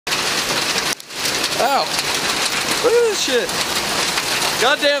Ow. Look at this shit.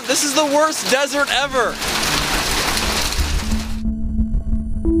 Goddamn, this is the worst desert ever.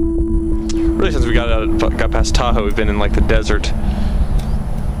 Really, since we got past Tahoe, we've been in like the desert.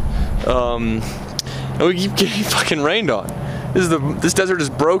 And we keep getting fucking rained on. This desert is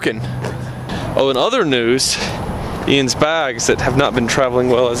broken. Oh, in other news, Ian's bags that have not been traveling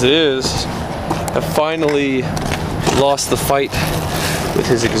well as it is have finally lost the fight with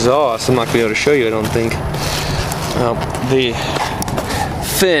his exhaust. I'm not gonna be able to show you, I don't think. The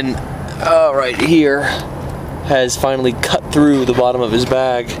fin right here has finally cut through the bottom of his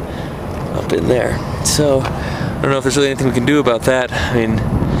bag up in there. So I don't know if there's really anything we can do about that. I mean,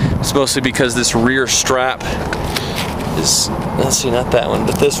 it's mostly because this rear strap is, let's see, not that one,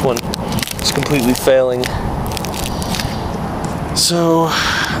 but this one is completely failing. So,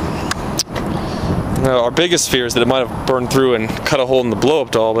 our biggest fear is that it might have burned through and cut a hole in the blow-up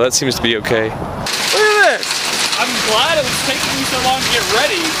doll, but that seems to be okay. Look at this! I'm glad it was taking you so long to get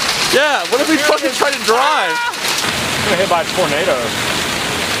ready. Yeah, what if we fucking try to drive? I'm gonna hit by a tornado.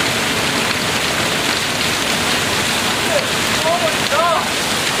 Oh my god!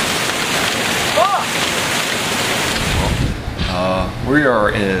 Fuck! We are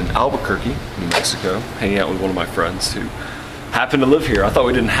in Albuquerque, New Mexico, hanging out with one of my friends who happen to live here. I thought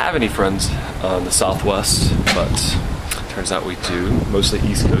we didn't have any friends in the Southwest, but turns out we do. Mostly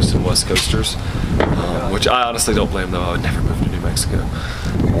East Coast and West Coasters, which I honestly don't blame them. I would never move to New Mexico.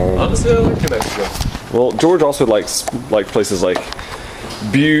 Honestly, I like New Mexico. Well, George also likes places like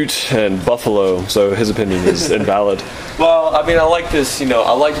Butte and Buffalo, so his opinion is invalid. Well, I mean, I like this, you know,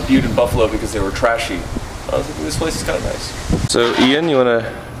 I liked Butte and Buffalo because they were trashy. I was thinking this place is kind of nice. So, Ian, you want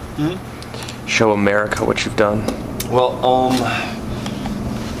to show America what you've done? Well,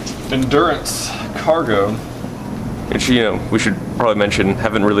 Endurance Cargo, which, you know, we should probably mention,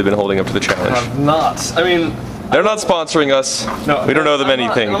 haven't really been holding up to the challenge. have not. I mean, they're not sponsoring us. No, we don't know them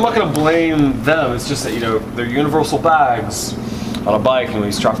anything. I'm not going to blame them. It's just that, you know, they're universal bags on a bike, and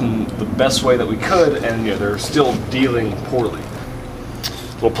we strapped them the best way that we could, and you know, they're still dealing poorly.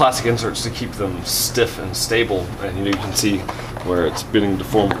 Little plastic inserts to keep them stiff and stable, and you know, you can see where it's getting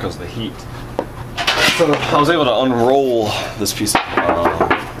deformed because of the heat. So I was able to unroll this piece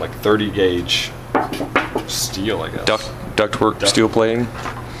of like 30 gauge steel, I guess. Ductwork steel plating. And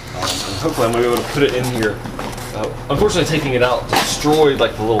hopefully I'm going to be able to put it in here. Unfortunately, taking it out destroyed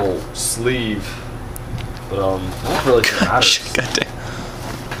like the little sleeve, but I don't really think it matters. Goddamn.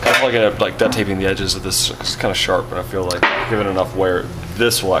 I feel like duct taping the edges of this is kind of sharp, and I feel like given enough wear,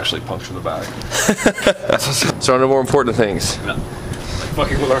 this will actually puncture the bag. So on to more important things. Yeah. Like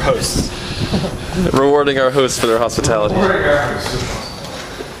fucking with our hosts. Rewarding our hosts for their hospitality. Rewarding our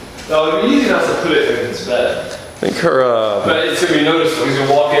hosts. No, it'd be easy enough to put it in his bed. I think her, but it's gonna be noticeable. He's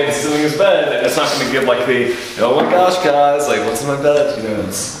gonna walk in, sitting in his bed, and it's not gonna give like the, oh my gosh, guys, like what's in my bed? You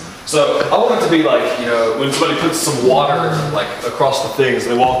know, so I want it to be like, you know, when somebody puts some water like across the things,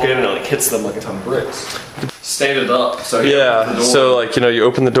 they walk in and it like hits them like a ton of bricks. Stand it up. So yeah. So like, you know, you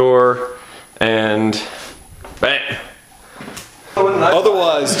open the door and bang.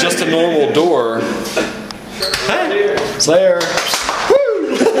 Otherwise, just a normal door. Slayer.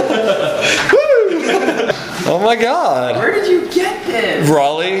 Woo! Oh my god. Where did you get this?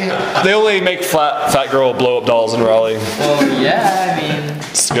 Raleigh. They only make fat girl blow-up dolls in Raleigh. Well, yeah, I mean,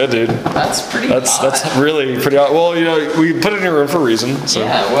 it's good, dude. That's pretty That's really pretty odd. Well, you know, we put it in your room for a reason. So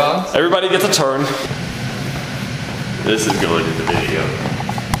yeah, well. Everybody gets a turn. This is going in the video.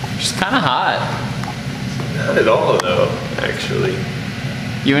 She's kind of hot. Not at all, though, actually.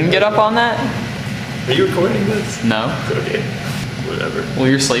 You wouldn't get up on that? Are you recording this? No. Okay. Whatever. Well,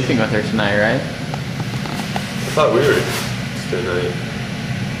 you're sleeping with her tonight, right? I thought we were tonight.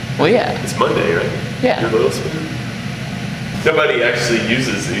 Well, yeah. It's Monday, right? Yeah. Your little swim. Nobody actually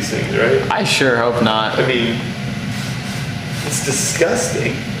uses these things, right? I sure hope not. I mean, it's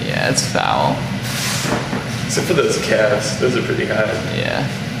disgusting. Yeah, it's foul. Except for those calves. Those are pretty high. Yeah.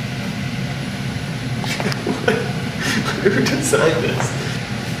 Who designed this?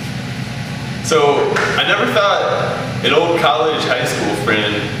 So, I never thought an old college high school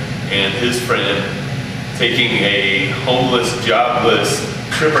friend and his friend taking a homeless, jobless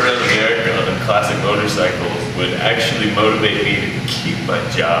trip around America on classic motorcycles would actually motivate me to keep my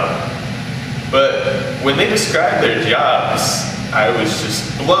job. But when they described their jobs, I was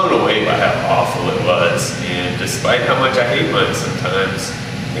just blown away by how awful it was. And despite how much I hate mine sometimes,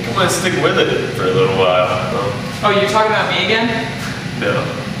 I think I'm gonna stick with it for a little while. Oh, you're talking about me again? No,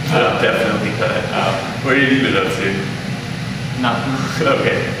 definitely not. What have you been up to? Nothing.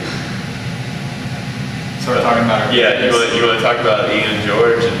 Okay. So we're talking about our you want to talk about Ian and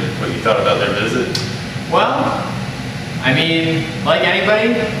George and what you thought about their visit? Well, I mean, like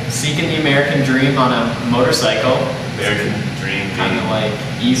anybody, seeking the American dream on a motorcycle. American dream Kind being, of like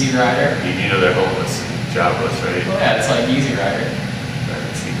Easy Rider. you know they're homeless, jobless, right? Well, yeah, it's like Easy Rider.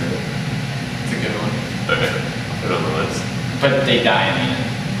 That's secret. It's a good one. Okay, put it on the list. But they die in the end.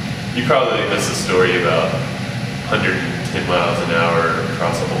 You probably missed a story about 110 miles an hour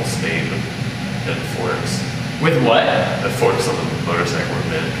across a whole state and forks. With what? The forks on the motorcycle were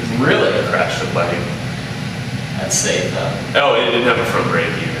bent because Really? crashed the bike. That's safe though. Oh, it didn't have a front brake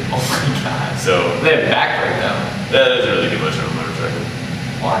even. Oh my god. So They have back brake though. that doesn't really do much on a motorcycle.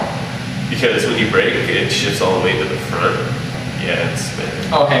 Why? Because when you brake, it shifts all the way to the front. Yeah, it's bad.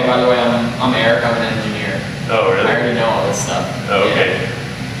 Oh, hey, by the way, I'm Eric. I'm an engineer. Oh, I really? already know all this stuff. Oh, Yeah. okay.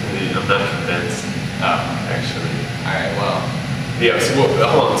 I'm not convinced, Oh, actually. alright, well. Yeah, so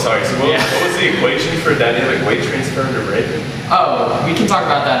hold on, sorry. So what was the equation for dynamic weight transfer under braking? Oh, we can talk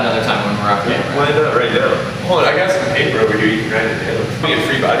about that another time when we're off camera. Why not right now? Hold on, I got some paper over here. You can write it down. Be a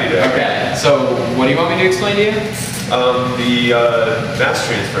free body day. Okay, so what do you want me to explain to you? The mass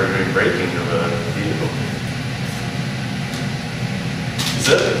transfer during braking of a vehicle. Is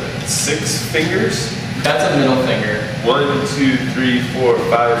that 6 fingers? That's a middle finger. 1, 2, 3, 4,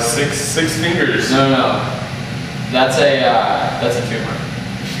 5, 6. 6 fingers. No. That's a tumor.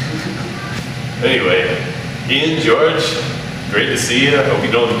 Anyway, Ian, George, great to see you. Hope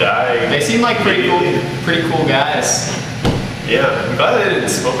you don't die. They seem like pretty cool guys. Yeah, I'm glad I didn't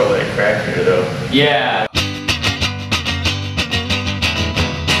smoke all that crack here though. Yeah.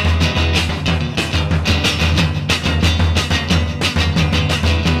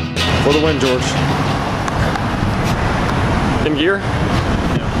 For the win, George. In gear?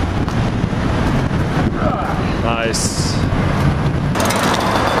 Nice.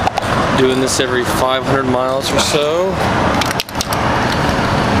 Doing this every 500 miles or so.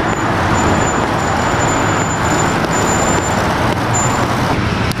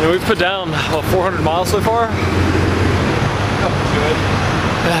 And we've put down about 400 miles so far.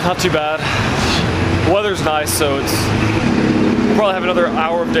 Not too bad. The weather's nice, so we'll probably have another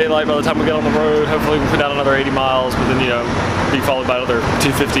hour of daylight by the time we get on the road. Hopefully we can put down another 80 miles, but then, be followed by another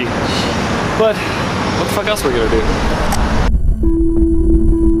 250. But what the fuck else are we gonna do?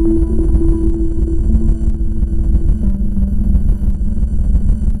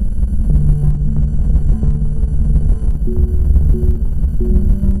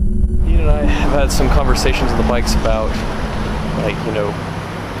 Ian and I have had some conversations on the bikes about, like,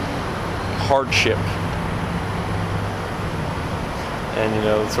 hardship. And,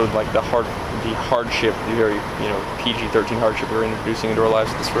 sort of like the hardship, the very, PG-13 hardship we're introducing into our lives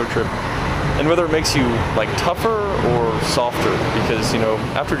with this road trip. And whether it makes you, like, tougher or softer, because,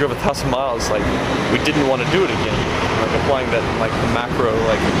 after we drove 1,000 miles, like, we didn't want to do it again. Like, applying that, like, the macro,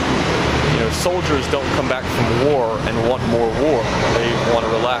 like, soldiers don't come back from war and want more war. They want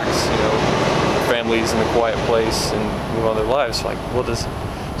to relax, their families in a quiet place and move on their lives. Like,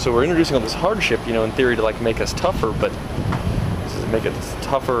 so we're introducing all this hardship, in theory to, like, make us tougher, but make it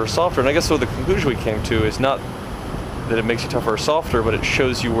tougher or softer. And I guess so the conclusion we came to is not that it makes you tougher or softer, but it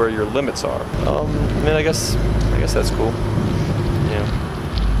shows you where your limits are. I guess that's cool.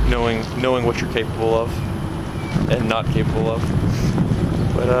 Knowing what you're capable of and not capable of.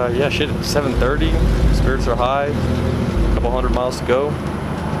 But yeah, shit, 7:30, spirits are high, a couple 100 miles to go,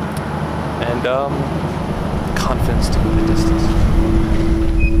 and confidence to go the distance.